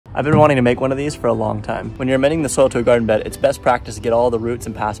I've been wanting to make one of these for a long time. When you're amending the soil to a garden bed, it's best practice to get all the roots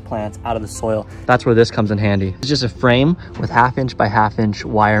and past plants out of the soil. That's where this comes in handy. It's just a frame with 1/2 inch by 1/2 inch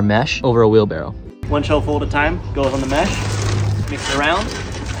wire mesh over a wheelbarrow. One shovelful at a time goes on the mesh, mix it around,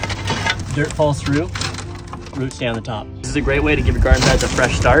 dirt falls through, roots stay on the top. This is a great way to give your garden beds a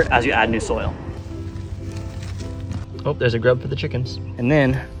fresh start as you add new soil. Oh, there's a grub for the chickens. And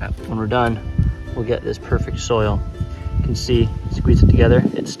then when we're done, we'll get this perfect soil. You can see, squeeze it together,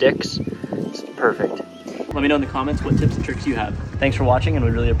 it sticks, it's perfect. Let me know in the comments what tips and tricks you have. Thanks for watching, and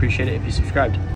we'd really appreciate it if you subscribed.